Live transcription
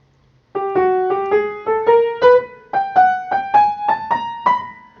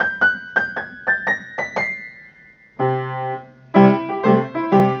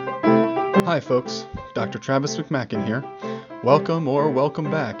folks. Dr. Travis McMacken here. Welcome or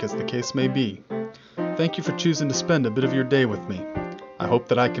welcome back, as the case may be. Thank you for choosing to spend a bit of your day with me. I hope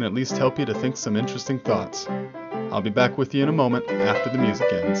that I can at least help you to think some interesting thoughts. I'll be back with you in a moment after the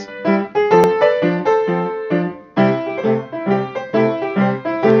music ends.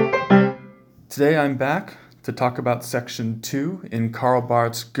 Today I'm back to talk about Section 2 in Karl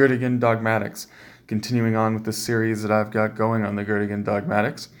Barth's Göttingen Dogmatics, continuing on with the series that I've got going on the Göttingen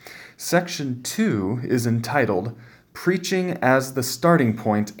Dogmatics. Section 2 is entitled Preaching as the Starting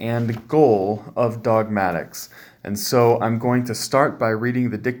Point and Goal of Dogmatics. And so I'm going to start by reading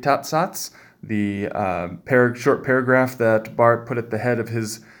the Diktatsatz, the short paragraph that Barth put at the head of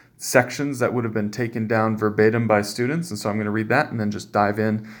his sections that would have been taken down verbatim by students. And so I'm going to read that and then just dive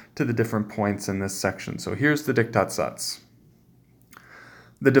in to the different points in this section. So here's the Diktatsatz.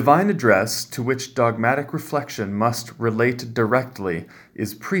 The divine address to which dogmatic reflection must relate directly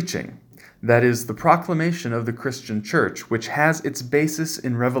is preaching, that is, the proclamation of the Christian Church, which has its basis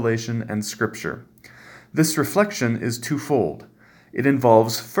in revelation and Scripture. This reflection is twofold. It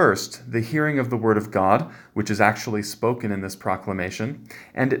involves, first, the hearing of the Word of God, which is actually spoken in this proclamation,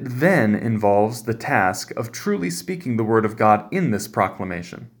 and it then involves the task of truly speaking the Word of God in this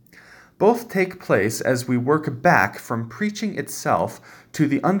proclamation. Both take place as we work back from preaching itself to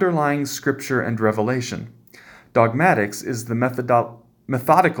the underlying Scripture and revelation. Dogmatics is the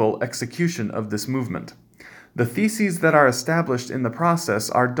methodical execution of this movement. The theses that are established in the process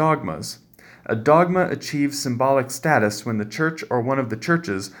are dogmas. A dogma achieves symbolic status when the church or one of the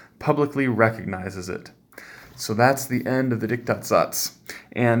churches publicly recognizes it. So that's the end of the Diktatsatz.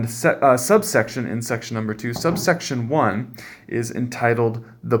 And subsection in section number 2, subsection 1, is entitled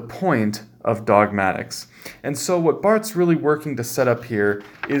The Point of Dogmatics. And so what Barth's really working to set up here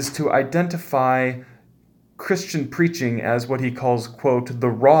is to identify Christian preaching as what he calls, quote, the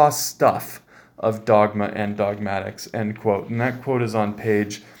raw stuff of dogma and dogmatics, end quote. And that quote is on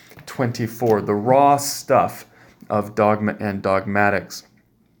page 24, the raw stuff of dogma and dogmatics.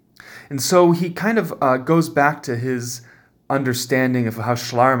 And so he kind of goes back to his understanding of how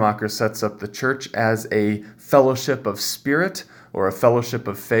Schleiermacher sets up the church as a fellowship of spirit or a fellowship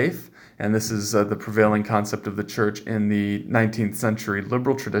of faith. And this is the prevailing concept of the church in the 19th century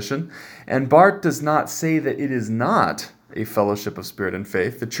liberal tradition. And Barth does not say that it is not a fellowship of spirit and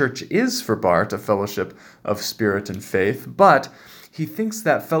faith. The church is, for Barth, a fellowship of spirit and faith, but he thinks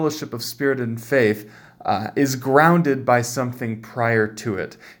that fellowship of spirit and faith is grounded by something prior to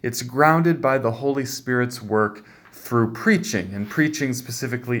it. It's grounded by the Holy Spirit's work through preaching, and preaching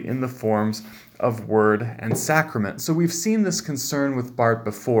specifically in the forms of word and sacrament. So we've seen this concern with Barth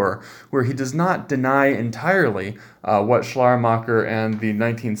before, where he does not deny entirely what Schleiermacher and the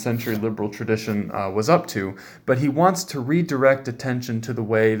 19th century liberal tradition was up to, but he wants to redirect attention to the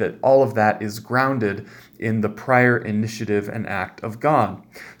way that all of that is grounded in the prior initiative and act of God.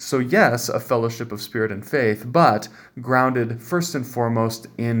 So yes, a fellowship of spirit and faith, but grounded first and foremost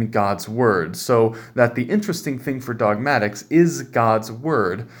in God's word. So that the interesting thing for dogmatics is God's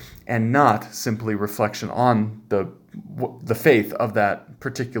word, and not simply reflection on the faith of that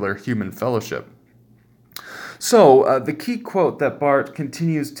particular human fellowship. So the key quote that Barth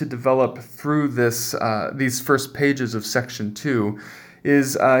continues to develop through these first pages of section 2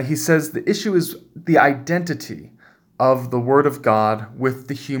 is, he says, the issue is the identity of the Word of God with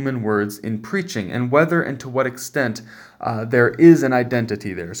the human words in preaching, and whether and to what extent there is an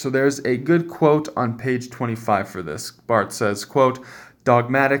identity there. So there's a good quote on page 25 for this. Barth says, quote,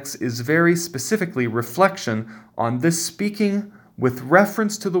 "Dogmatics is very specifically reflection on this speaking with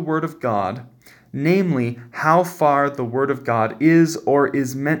reference to the Word of God, namely how far the Word of God is or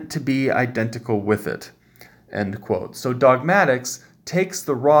is meant to be identical with it." End quote. So dogmatics takes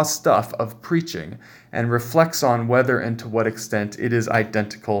the raw stuff of preaching and reflects on whether and to what extent it is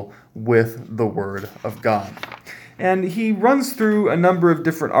identical with the Word of God. And he runs through a number of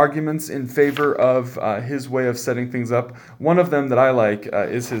different arguments in favor of his way of setting things up. One of them that I like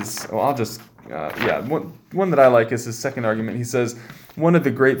is his, one that I like is his second argument. He says, one of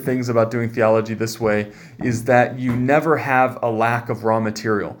the great things about doing theology this way is that you never have a lack of raw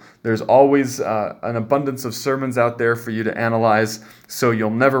material. There's always an abundance of sermons out there for you to analyze, so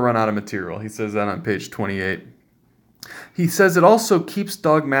you'll never run out of material. He says that on page 28. He says it also keeps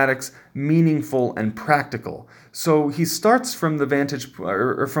dogmatics meaningful and practical. So he starts from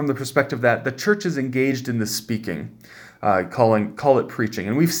the from the perspective that the church is engaged in the speaking, call it preaching.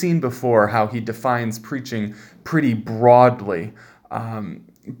 And we've seen before how he defines preaching pretty broadly.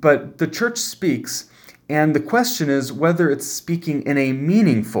 but the church speaks, and the question is whether it's speaking in a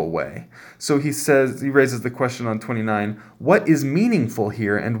meaningful way. So he raises the question on 29, what is meaningful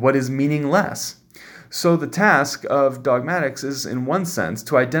here and what is meaningless? So the task of dogmatics is, in one sense,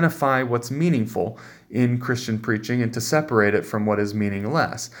 to identify what's meaningful in Christian preaching and to separate it from what is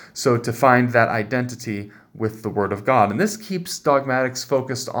meaningless. So to find that identity with the Word of God. And this keeps dogmatics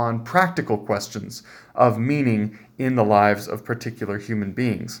focused on practical questions of meaning in the lives of particular human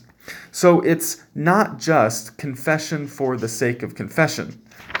beings. So it's not just confession for the sake of confession.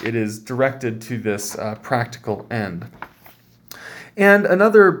 It is directed to this practical end. And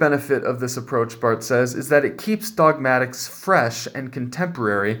another benefit of this approach, Barth says, is that it keeps dogmatics fresh and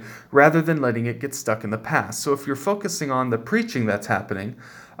contemporary rather than letting it get stuck in the past. So if you're focusing on the preaching that's happening,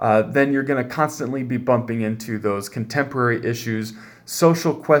 then you're going to constantly be bumping into those contemporary issues,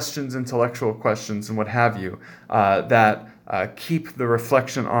 social questions, intellectual questions, and what have you, that keep the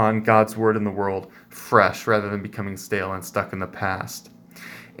reflection on God's Word in the world fresh rather than becoming stale and stuck in the past.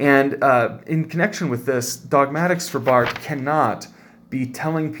 And in connection with this, dogmatics for Barth cannot be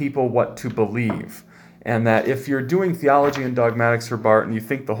telling people what to believe. And that if you're doing theology and dogmatics for Barth and you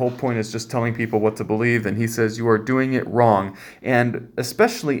think the whole point is just telling people what to believe, then he says you are doing it wrong. And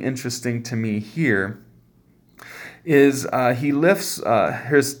especially interesting to me here is he lifts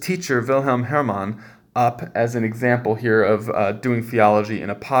his teacher, Wilhelm Hermann, up as an example here of doing theology in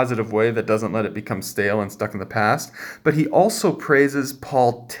a positive way that doesn't let it become stale and stuck in the past. But he also praises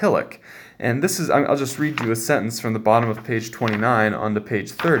Paul Tillich. And this is, I'll just read you a sentence from the bottom of page 29 on to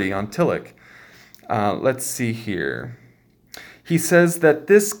page 30 on Tillich. Let's see here. He says that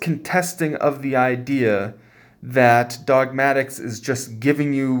this contesting of the idea that dogmatics is just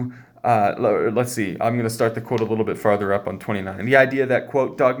giving you, let's see, I'm going to start the quote a little bit farther up on 29. The idea that,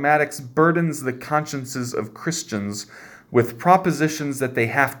 quote, dogmatics burdens the consciences of Christians with propositions that they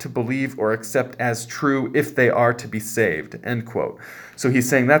have to believe or accept as true if they are to be saved, end quote. So he's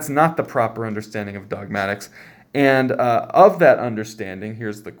saying that's not the proper understanding of dogmatics. And of that understanding,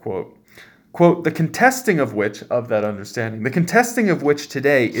 here's the quote. Quote, the contesting of which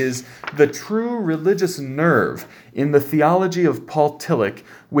today is the true religious nerve in the theology of Paul Tillich,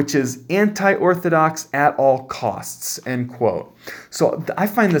 which is anti-orthodox at all costs, end quote. So I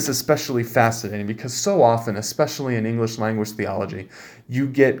find this especially fascinating because so often, especially in English language theology, you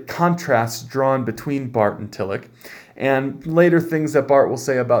get contrasts drawn between Barth and Tillich. And later things that Barth will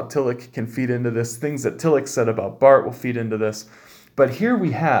say about Tillich can feed into this. Things that Tillich said about Barth will feed into this. But here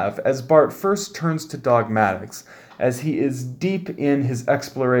we have, as Barth first turns to dogmatics, as he is deep in his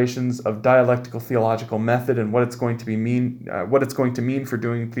explorations of dialectical theological method and what it's going to mean for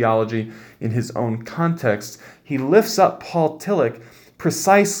doing theology in his own context, he lifts up Paul Tillich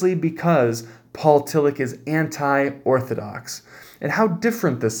precisely because Paul Tillich is anti-orthodox. And how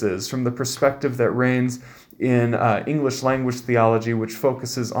different this is from the perspective that reigns in English language theology, which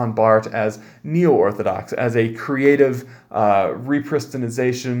focuses on Barth as neo-orthodox, as a creative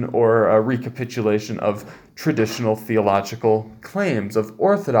repristinization or a recapitulation of traditional theological claims of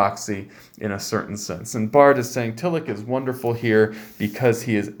orthodoxy in a certain sense. And Barth is saying Tillich is wonderful here because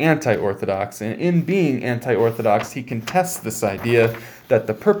he is anti-orthodox. And in being anti-orthodox, he contests this idea that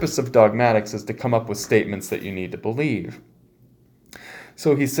the purpose of dogmatics is to come up with statements that you need to believe.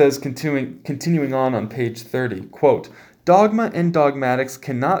 So he says, continuing on page 30, quote, dogma and dogmatics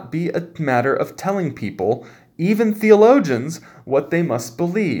cannot be a matter of telling people, even theologians, what they must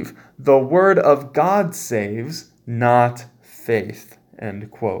believe. The word of God saves, not faith,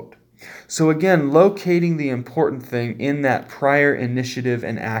 end quote. So again, locating the important thing in that prior initiative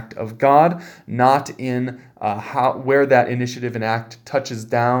and act of God, not in where that initiative and act touches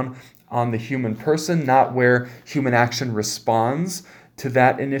down on the human person, not where human action responds to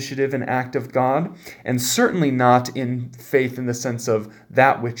that initiative and act of God, and certainly not in faith in the sense of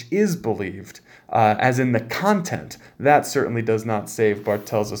that which is believed, as in the content. That certainly does not save. Barth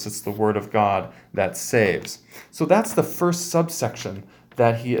tells us it's the Word of God that saves. So that's the first subsection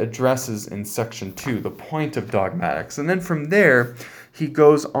that he addresses in section 2, the point of dogmatics. And then from there, he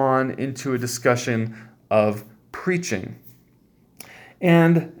goes on into a discussion of preaching.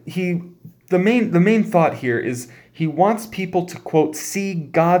 And the main thought here is he wants people to, quote, see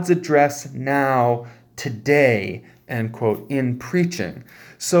God's address now, today, end quote, in preaching.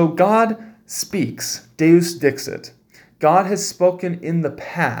 So God speaks, Deus dixit. God has spoken in the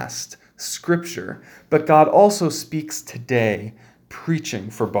past, Scripture, but God also speaks today, preaching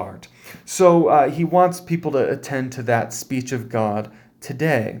for Barth. So he wants people to attend to that speech of God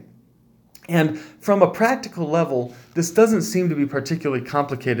today. And from a practical level, this doesn't seem to be particularly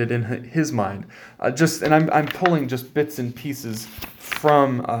complicated in his mind. I'm pulling just bits and pieces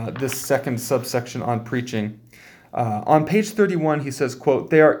from this second subsection on preaching. On page 31, he says, quote,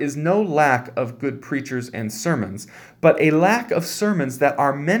 "There is no lack of good preachers and sermons, but a lack of sermons that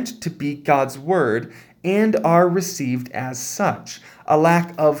are meant to be God's word and are received as such. A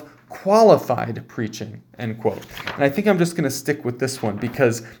lack of qualified preaching," end quote. And I think I'm just going to stick with this one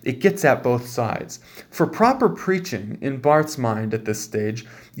because it gets at both sides. For proper preaching, in Barth's mind at this stage,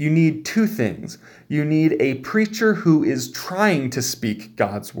 you need two things. You need a preacher who is trying to speak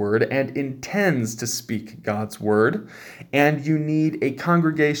God's word and intends to speak God's word, and you need a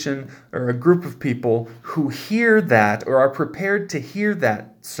congregation or a group of people who hear that or are prepared to hear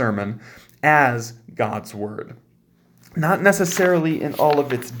that sermon as God's word. Not necessarily in all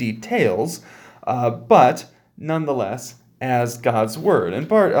of its details, but nonetheless as God's word. And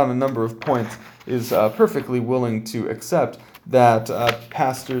Barth, on a number of points, is perfectly willing to accept that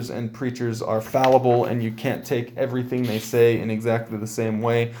pastors and preachers are fallible and you can't take everything they say in exactly the same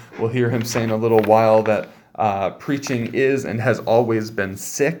way. We'll hear him say in a little while that preaching is and has always been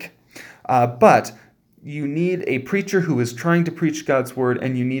sick. But you need a preacher who is trying to preach God's word,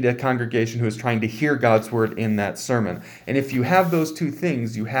 and you need a congregation who is trying to hear God's word in that sermon. And if you have those two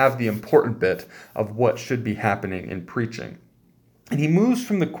things, you have the important bit of what should be happening in preaching. And he moves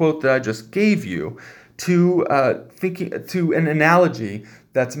from the quote that I just gave you to an analogy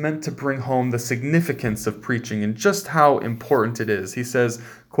that's meant to bring home the significance of preaching and just how important it is. He says,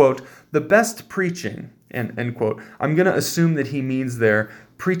 quote, "The best preaching," end quote. I'm going to assume that he means there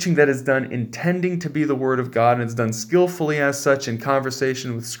preaching that is done intending to be the word of God and is done skillfully as such in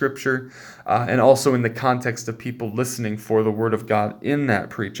conversation with Scripture and also in the context of people listening for the word of God in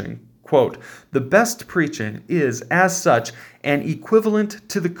that preaching. Quote, "The best preaching is, as such, an equivalent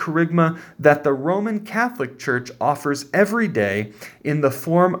to the kerygma that the Roman Catholic Church offers every day in the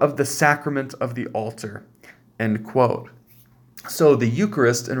form of the sacrament of the altar." End quote. So the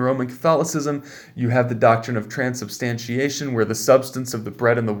Eucharist in Roman Catholicism, you have the doctrine of transubstantiation, where the substance of the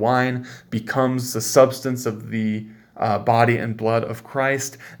bread and the wine becomes the substance of the body and blood of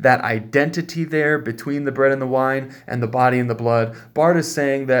Christ. That identity there between the bread and the wine and the body and the blood, Barth is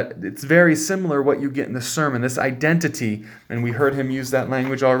saying that it's very similar what you get in the sermon, this identity, and we heard him use that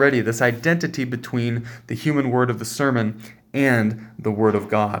language already, this identity between the human word of the sermon and the Word of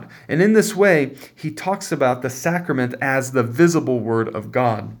God. And in this way, he talks about the sacrament as the visible Word of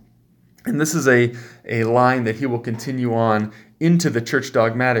God. And this is a line that he will continue on into the Church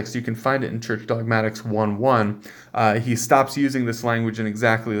Dogmatics. You can find it in Church Dogmatics 1:1. He stops using this language in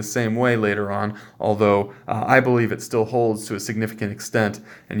exactly the same way later on, although I believe it still holds to a significant extent,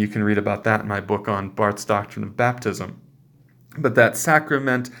 and you can read about that in my book on Barth's Doctrine of Baptism. But that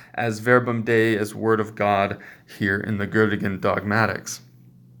sacrament as verbum Dei, as Word of God, here in the Göttingen Dogmatics.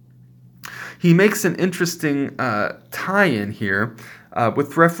 He makes an interesting tie-in here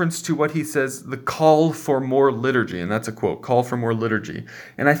with reference to what he says, the call for more liturgy, and that's a quote, call for more liturgy.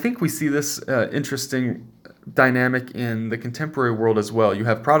 And I think we see this interesting dynamic in the contemporary world as well. You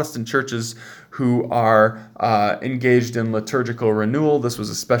have Protestant churches who are engaged in liturgical renewal. This was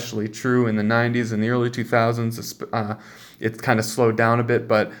especially true in the 90s and the early 2000s. It's kind of slowed down a bit,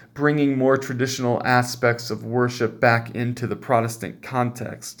 but bringing more traditional aspects of worship back into the Protestant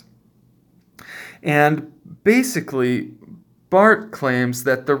context. And basically, Barth claims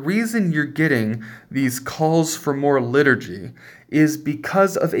that the reason you're getting these calls for more liturgy is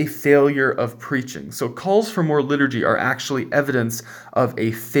because of a failure of preaching. So calls for more liturgy are actually evidence of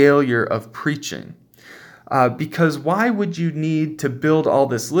a failure of preaching. Because why would you need to build all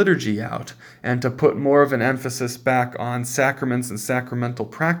this liturgy out and to put more of an emphasis back on sacraments and sacramental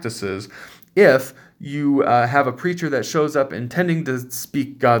practices if you have a preacher that shows up intending to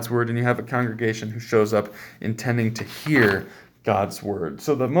speak God's word and you have a congregation who shows up intending to hear God's word?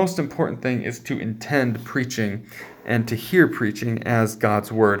 So the most important thing is to intend preaching and to hear preaching as God's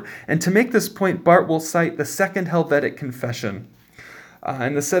word. And to make this point, Barth will cite the Second Helvetic Confession.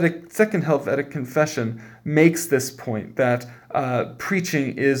 And the Second Helvetic Confession makes this point, that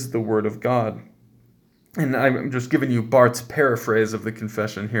preaching is the word of God. And I'm just giving you Barth's paraphrase of the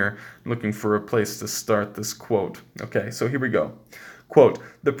confession here, looking for a place to start this quote. Okay, so here we go. Quote,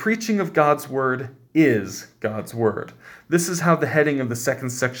 "The preaching of God's word is God's word." This is how the heading of the second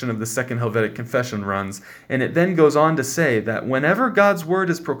section of the Second Helvetic Confession runs, and it then goes on to say that whenever God's word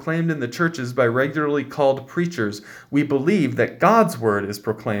is proclaimed in the churches by regularly called preachers, we believe that God's word is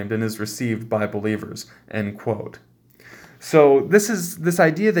proclaimed and is received by believers, end quote. So this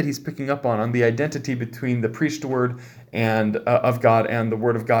idea that he's picking up on the identity between the preached word and of God and the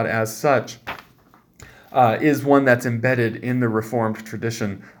word of God as such, is one that's embedded in the Reformed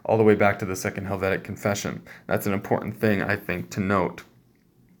tradition all the way back to the Second Helvetic Confession. That's an important thing, I think, to note.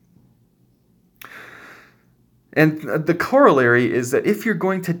 And the corollary is that if you're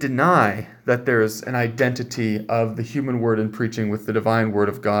going to deny that there's an identity of the human word in preaching with the divine word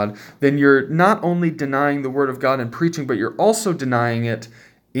of God, then you're not only denying the word of God in preaching, but you're also denying it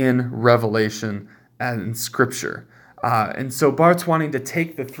in revelation and in Scripture. And so Barth's wanting to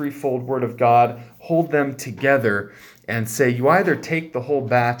take the threefold word of God, hold them together, and say you either take the whole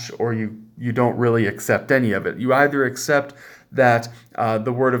batch or you don't really accept any of it. You either accept that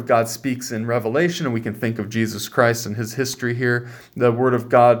the Word of God speaks in Revelation, and we can think of Jesus Christ and his history here. The Word of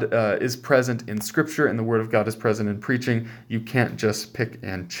God is present in Scripture, and the Word of God is present in preaching. You can't just pick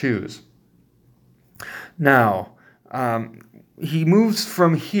and choose. Now, he moves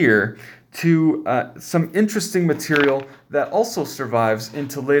from here to some interesting material that also survives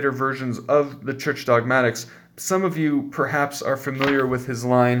into later versions of the church dogmatics. Some of you perhaps are familiar with his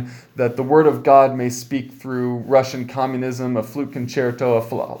line that the word of God may speak through Russian communism, a flute concerto,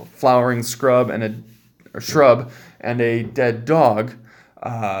 a flowering shrub, and a dead dog.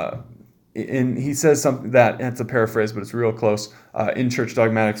 And he says something that, and it's a paraphrase, but it's real close, in Church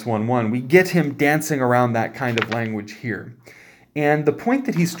Dogmatics 1:1. We get him dancing around that kind of language here. And the point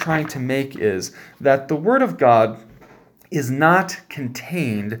that he's trying to make is that the Word of God is not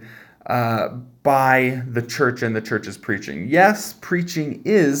contained by the church and the church's preaching. Yes,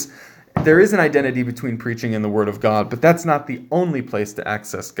 there is an identity between preaching and the Word of God, but that's not the only place to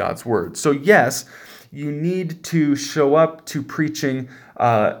access God's Word. So yes, you need to show up to preaching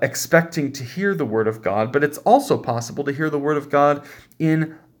expecting to hear the Word of God, but it's also possible to hear the Word of God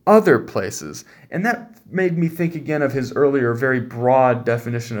in other places. And that made me think again of his earlier very broad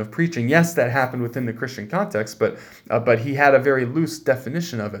definition of preaching. Yes, that happened within the Christian context, but he had a very loose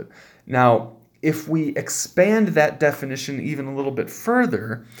definition of it. Now, if we expand that definition even a little bit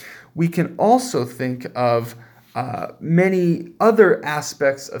further, we can also think of many other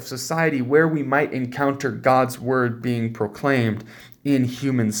aspects of society where we might encounter God's word being proclaimed in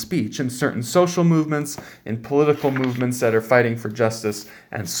human speech, in certain social movements, in political movements that are fighting for justice,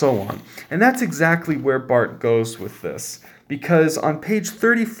 and so on. And that's exactly where Barth goes with this, because on page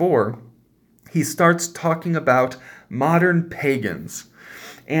 34, he starts talking about modern pagans.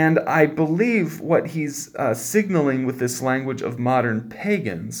 And I believe what he's signaling with this language of modern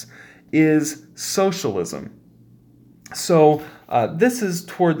pagans is socialism. So this is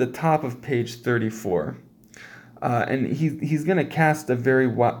toward the top of page 34. And he's going to cast a very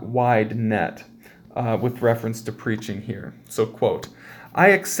wide net with reference to preaching here. So, quote, I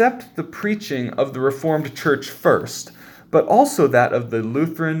accept the preaching of the Reformed Church first, but also that of the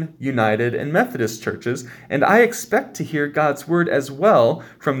Lutheran, United, and Methodist churches, and I expect to hear God's word as well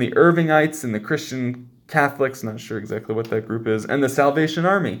from the Irvingites and the Christian Catholics, not sure exactly what that group is, and the Salvation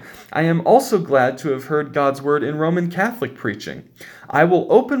Army. I am also glad to have heard God's word in Roman Catholic preaching. I will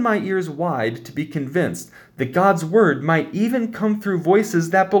open my ears wide to be convinced that God's word might even come through voices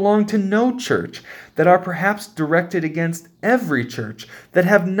that belong to no church, that are perhaps directed against every church, that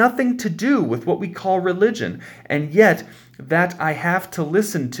have nothing to do with what we call religion, and yet that I have to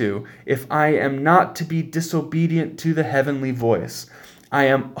listen to if I am not to be disobedient to the heavenly voice. I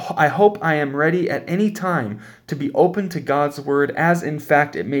hope I am ready at any time to be open to God's word, as in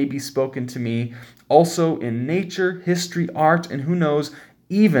fact it may be spoken to me, also in nature, history, art, and who knows,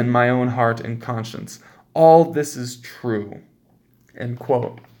 even my own heart and conscience. All this is true. End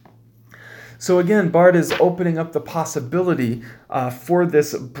quote. So again, Barth is opening up the possibility for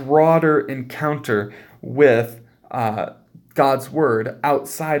this broader encounter with God's word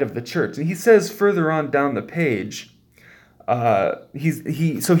outside of the church. And he says further on down the page,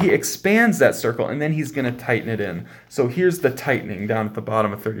 he expands that circle, and then he's going to tighten it in. So here's the tightening down at the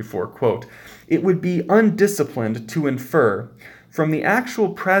bottom of 34, quote, it would be undisciplined to infer from the actual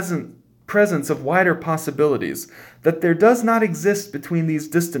presence of wider possibilities that there does not exist between these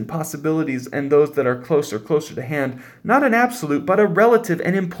distant possibilities and those that are closer to hand, not an absolute, but a relative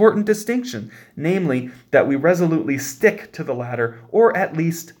and important distinction, namely, that we resolutely stick to the latter, or at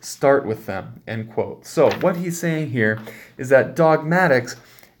least start with them, end quote. So what he's saying here is that dogmatics,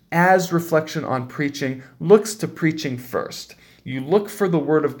 as reflection on preaching, looks to preaching first. You look for the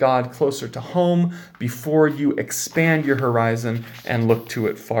Word of God closer to home before you expand your horizon and look to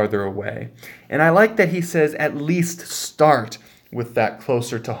it farther away. And I like that he says at least start with that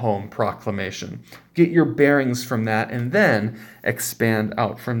closer to home proclamation. Get your bearings from that and then expand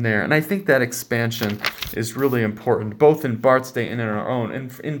out from there. And I think that expansion is really important, both in Barth's day and in our own.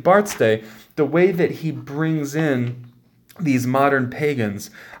 And in Barth's day, the way that he brings in these modern pagans,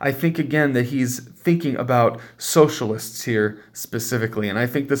 I think again that he's thinking about socialists here specifically. And I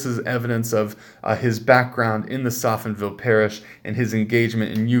think this is evidence of his background in the Sophenville parish and his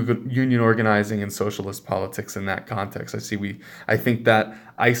engagement in union organizing and socialist politics in that context. I think that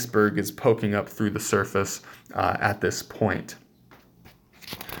iceberg is poking up through the surface at this point.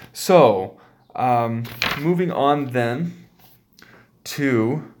 So, moving on then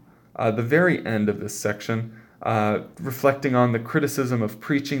to the very end of this section, reflecting on the criticism of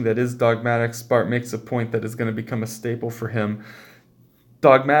preaching that is dogmatics, Barth makes a point that is going to become a staple for him.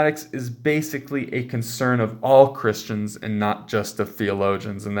 Dogmatics is basically a concern of all Christians and not just of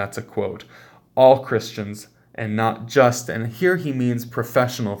theologians, and that's a quote. All Christians and not just, and here he means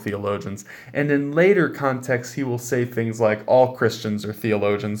professional theologians. And in later contexts, he will say things like all Christians are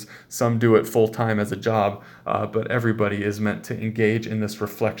theologians. Some do it full-time as a job, but everybody is meant to engage in this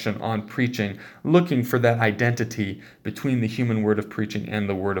reflection on preaching, looking for that identity between the human word of preaching and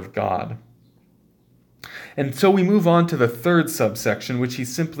the word of God. And so we move on to the third subsection, which he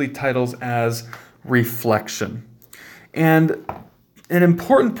simply titles as reflection. And an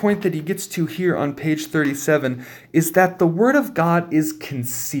important point that he gets to here on page 37 is that the Word of God is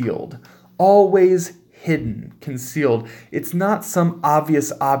concealed, always hidden, concealed. It's not some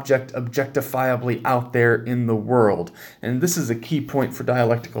obvious object objectifiably out there in the world. And this is a key point for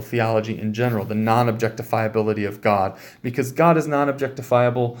dialectical theology in general, the non-objectifiability of God. Because God is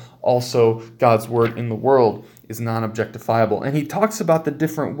non-objectifiable, also God's Word in the world is non-objectifiable. And he talks about the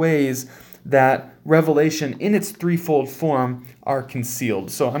different ways that revelation in its threefold form are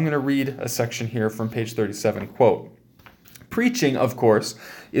concealed. So I'm going to read a section here from page 37, quote, "Preaching, of course,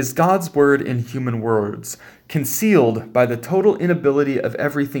 is God's word in human words, concealed by the total inability of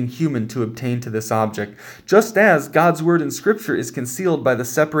everything human to obtain to this object, just as God's word in Scripture is concealed by the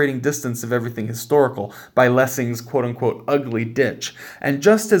separating distance of everything historical, by Lessing's quote-unquote ugly ditch, and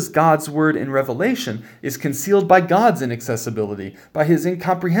just as God's word in Revelation is concealed by God's inaccessibility, by his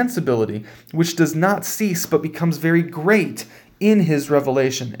incomprehensibility, which does not cease but becomes very great in his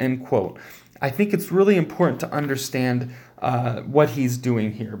revelation," end quote. I think it's really important to understand what he's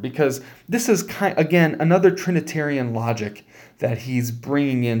doing here, because this is, again, another Trinitarian logic that he's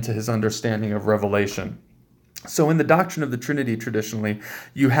bringing into his understanding of Revelation. So in the doctrine of the Trinity, traditionally,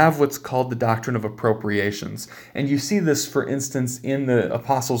 you have what's called the doctrine of appropriations. And you see this, for instance, in the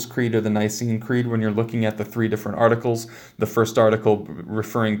Apostles' Creed or the Nicene Creed when you're looking at the three different articles. The first article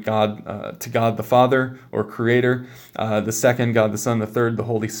referring to God the Father or Creator. The second, God the Son. The third, the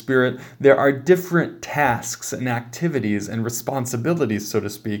Holy Spirit. There are different tasks and activities and responsibilities, so to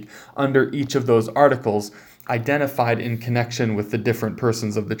speak, under each of those articles, identified in connection with the different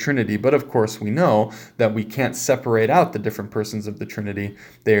persons of the Trinity. But of course we know that we can't separate out the different persons of the Trinity.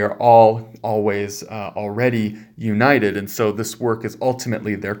 They are all always already united, and so this work is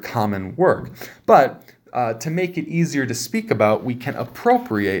ultimately their common work. But to make it easier to speak about, we can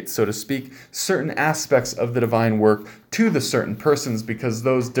appropriate, so to speak, certain aspects of the divine work to the certain persons, because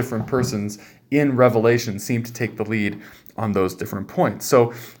those different persons in Revelation seem to take the lead on those different points.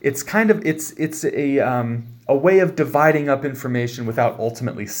 So it's a way of dividing up information without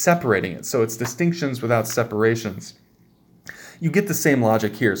ultimately separating it. So it's distinctions without separations. You get the same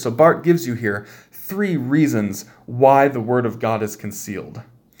logic here. So Barth gives you here three reasons why the Word of God is concealed.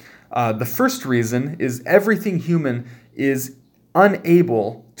 The first reason is everything human is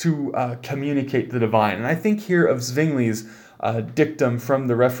unable to communicate the divine. And I think here of Zwingli's dictum from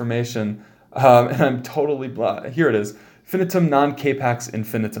the Reformation, and I'm totally here it is. Finitum non capax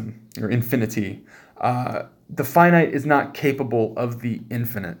infinitum, or infinity. The finite is not capable of the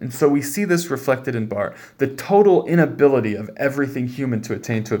infinite. And so we see this reflected in Barth, the total inability of everything human to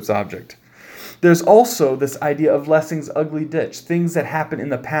attain to its object. There's also this idea of Lessing's ugly ditch. Things that happen in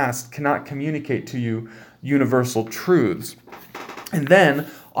the past cannot communicate to you universal truths. And then,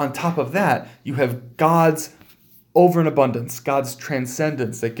 on top of that, you have God's over and abundance, God's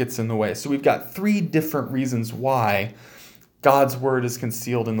transcendence that gets in the way. So we've got three different reasons why God's word is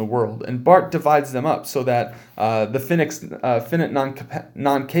concealed in the world. And Barth divides them up so that the finite non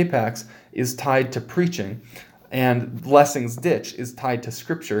capax is tied to preaching, and Lessing's ditch is tied to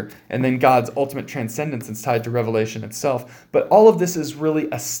Scripture, and then God's ultimate transcendence is tied to Revelation itself. But all of this is really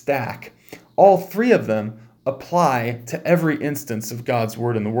a stack. All three of them apply to every instance of God's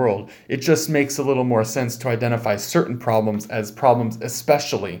word in the world. It just makes a little more sense to identify certain problems as problems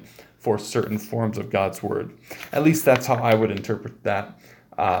especially for certain forms of God's word. At least that's how I would interpret that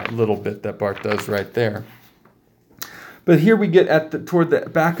little bit that Barth does right there. But here we get toward the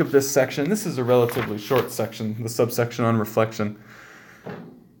back of this section. This is a relatively short section, the subsection on reflection.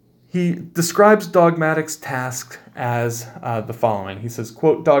 He describes dogmatics' task as the following. He says,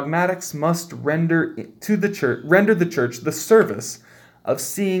 quote, "Dogmatics must render the church the service of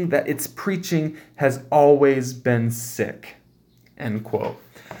seeing that its preaching has always been sick," end quote.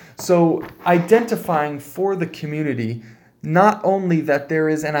 So identifying for the community not only that there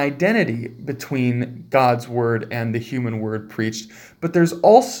is an identity between God's word and the human word preached, but there's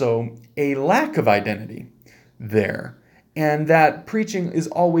also a lack of identity there, and that preaching is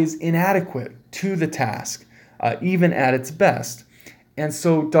always inadequate to the task, even at its best. And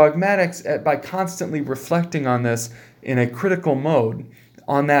so dogmatics, by constantly reflecting on this in a critical mode,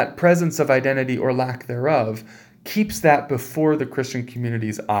 on that presence of identity or lack thereof, keeps that before the Christian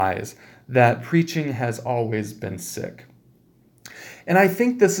community's eyes, that preaching has always been sick. And I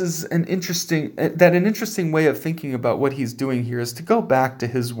think this is an interesting way of thinking about what he's doing here is to go back to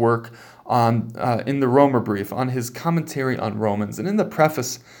his work on in the Romer brief, on his commentary on Romans. And in the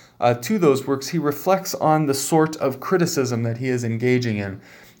preface to those works, he reflects on the sort of criticism that he is engaging in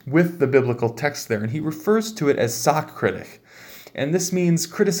with the biblical text there. And he refers to it as Sachkritik. And this means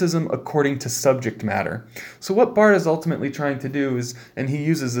criticism according to subject matter. So what Barth is ultimately trying to do is, and he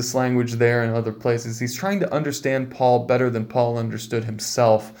uses this language there and other places, he's trying to understand Paul better than Paul understood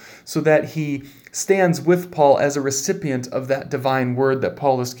himself, so that he stands with Paul as a recipient of that divine word that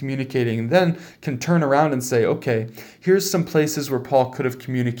Paul is communicating, and then can turn around and say, okay, here's some places where Paul could have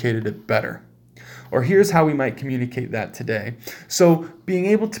communicated it better. Or here's how we might communicate that today. So being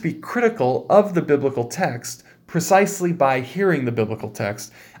able to be critical of the biblical text precisely by hearing the biblical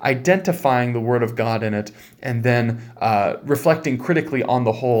text, identifying the Word of God in it, and then reflecting critically on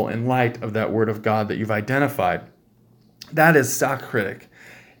the whole in light of that Word of God that you've identified. That is Sachkritik.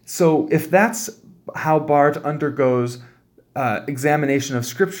 So if that's how Barth undergoes examination of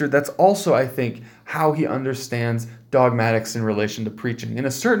Scripture, that's also, I think, how he understands dogmatics in relation to preaching. In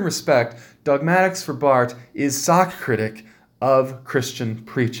a certain respect, dogmatics for Barth is Sachkritik of Christian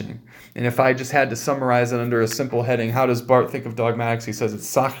preaching. And if I just had to summarize it under a simple heading, how does Barth think of dogmatics? He says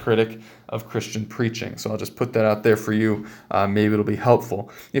it's Sachkritik of Christian preaching. So I'll just put that out there for you. Maybe it'll be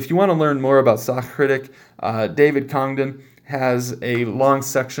helpful. If you want to learn more about Sachkritik, David Congdon has a long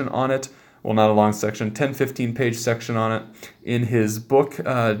section on it. Well, not a long section, 10-15 page section on it in his book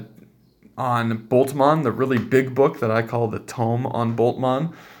on Bultmann, the really big book that I call the tome on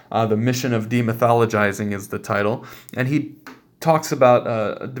Bultmann. The Mission of Demythologizing is the title. And he talks about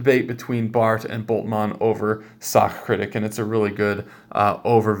a debate between Barth and Bultmann over Sachkritik, and it's a really good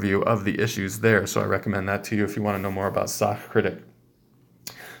overview of the issues there. So I recommend that to you if you want to know more about Sachkritik.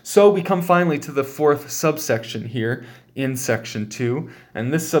 So we come finally to the fourth subsection here in section 2,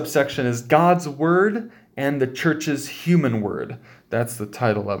 and this subsection is God's Word and the Church's Human Word. That's the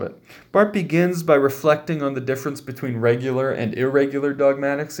title of it. Barth begins by reflecting on the difference between regular and irregular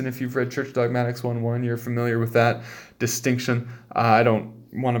dogmatics, and if you've read Church Dogmatics 1.1, you're familiar with that distinction. I don't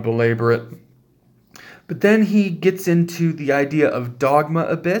want to belabor it. But then he gets into the idea of dogma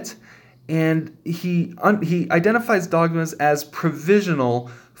a bit, and he identifies dogmas as provisional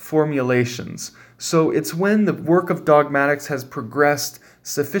formulations. So it's when the work of dogmatics has progressed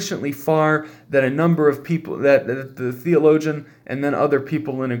sufficiently far that a number of people, that the theologian and then other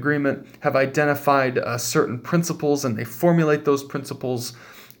people in agreement have identified certain principles, and they formulate those principles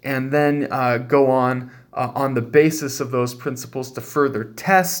and then go on the basis of those principles to further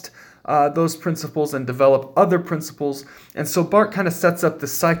test those principles and develop other principles. And so Barth kind of sets up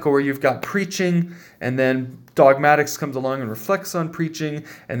this cycle where you've got preaching, and then dogmatics comes along and reflects on preaching,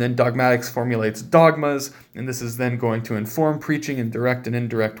 and then dogmatics formulates dogmas, and this is then going to inform preaching in direct and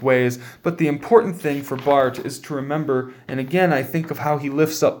indirect ways. But the important thing for Barth is to remember, and again I think of how he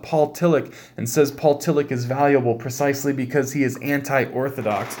lifts up Paul Tillich and says Paul Tillich is valuable precisely because he is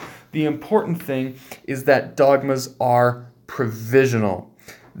anti-orthodox. The important thing is that dogmas are provisional.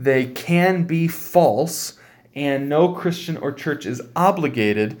 They can be false, and no Christian or church is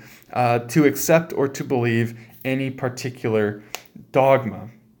obligated to accept or to believe any particular dogma.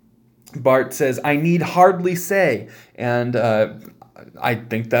 Barth says, I need hardly say, and I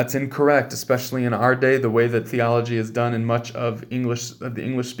think that's incorrect, especially in our day, the way that theology is done in much of the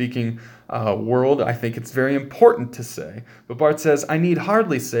English-speaking world. I think it's very important to say. But Barth says, I need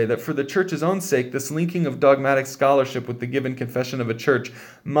hardly say that for the church's own sake, this linking of dogmatic scholarship with the given confession of a church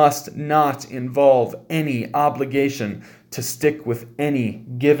must not involve any obligation to stick with any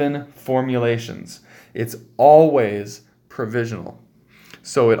given formulations. It's always provisional.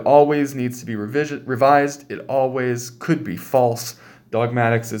 So it always needs to be revised. It always could be false.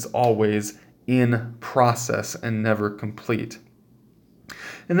 Dogmatics is always in process and never complete.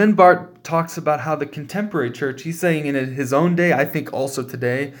 And then Barth talks about how the contemporary church, he's saying in his own day, I think also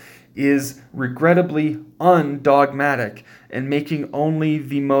today, is regrettably undogmatic and making only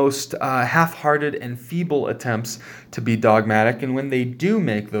the most half-hearted and feeble attempts to be dogmatic. And when they do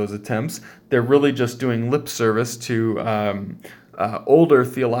make those attempts, they're really just doing lip service to older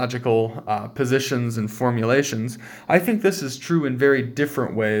theological positions and formulations. I think this is true in very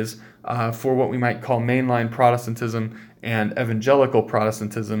different ways for what we might call mainline Protestantism and evangelical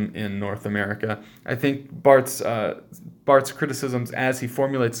Protestantism in North America. I think Barth's criticisms, as he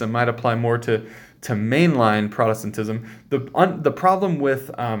formulates them, might apply more to mainline Protestantism. The problem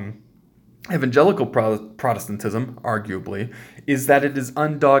with evangelical Protestantism, arguably, is that it is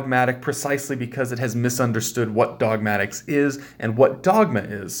undogmatic precisely because it has misunderstood what dogmatics is and what dogma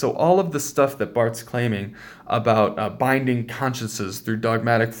is. So all of the stuff that Barth's claiming about binding consciences through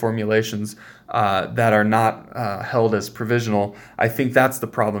dogmatic formulations that are not held as provisional, I think that's the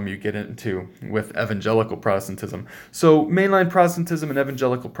problem you get into with evangelical Protestantism. So mainline Protestantism and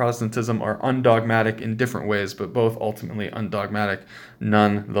evangelical Protestantism are undogmatic in different ways, but both ultimately undogmatic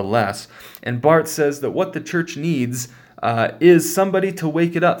nonetheless. And Barth says that what the church needs is somebody to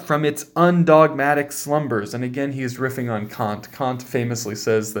wake it up from its undogmatic slumbers. And again, he is riffing on Kant. Kant famously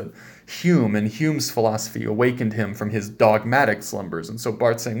says that Hume and Hume's philosophy awakened him from his dogmatic slumbers. And so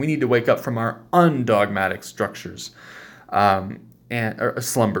Barth's saying we need to wake up from our undogmatic structures or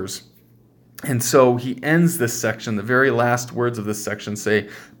slumbers. And so he ends this section, the very last words of this section say,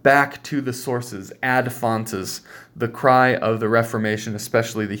 back to the sources, ad fontes, the cry of the Reformation,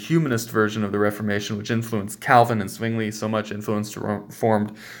 especially the humanist version of the Reformation, which influenced Calvin and Zwingli so much, influenced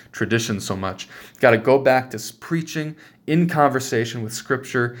Reformed tradition so much. Got to go back to preaching in conversation with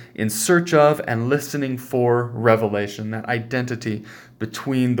Scripture, in search of and listening for revelation, that identity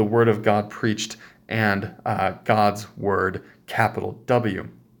between the Word of God preached and God's Word, capital W.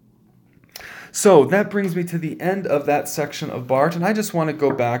 So that brings me to the end of that section of Barth, and I just want to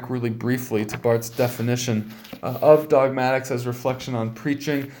go back really briefly to Barth's definition of dogmatics as reflection on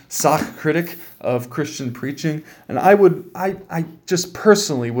preaching, Sachkritik of Christian preaching, and I just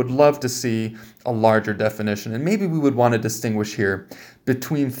personally would love to see a larger definition, and maybe we would want to distinguish here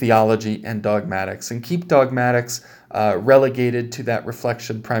between theology and dogmatics, and keep dogmatics relegated to that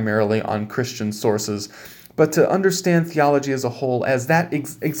reflection primarily on Christian sources, but to understand theology as a whole as that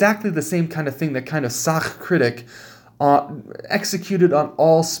exactly the same kind of thing, that kind of Sachkritik executed on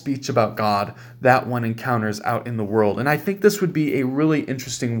all speech about God that one encounters out in the world. And I think this would be a really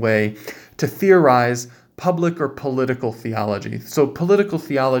interesting way to theorize public or political theology. So political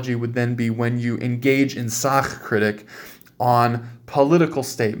theology would then be when you engage in Sachkritik on political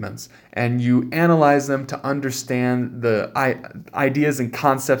statements and you analyze them to understand the ideas and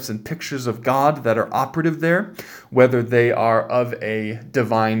concepts and pictures of God that are operative there, whether they are of a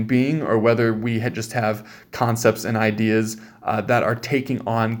divine being or whether we just have concepts and ideas that are taking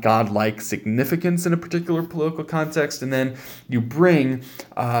on God-like significance in a particular political context. And then you bring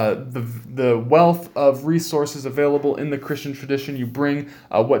the wealth of resources available in the Christian tradition. You bring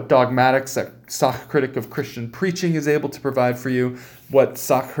what dogmatics that Sachkritik of Christian preaching is able to provide for you, what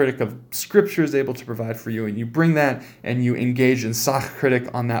Sachkritik of Scripture is able to provide for you, and you bring that and you engage in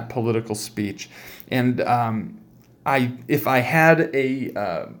Sachkritik on that political speech. And if I had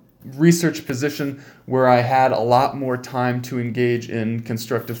a research position where I had a lot more time to engage in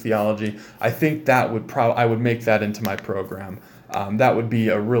constructive theology, I think that would I would make that into my program. That would be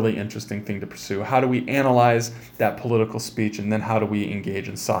a really interesting thing to pursue. How do we analyze that political speech, and then how do we engage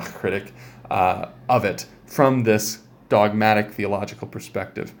in Sachkritik of it from this dogmatic theological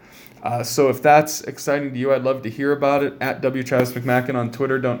perspective? So if that's exciting to you, I'd love to hear about it. At W. Travis McMacken on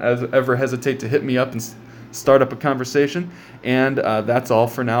Twitter. Don't ever hesitate to hit me up and start up a conversation. And that's all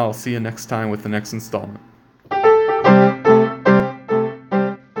for now. I'll see you next time with the next installment.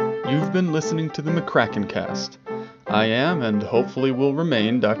 You've been listening to the McCracken Cast. I am, and hopefully will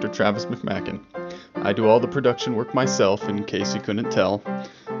remain, Dr. Travis McMacken. I do all the production work myself, in case you couldn't tell,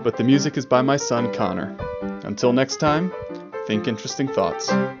 but the music is by my son, Connor. Until next time, think interesting thoughts.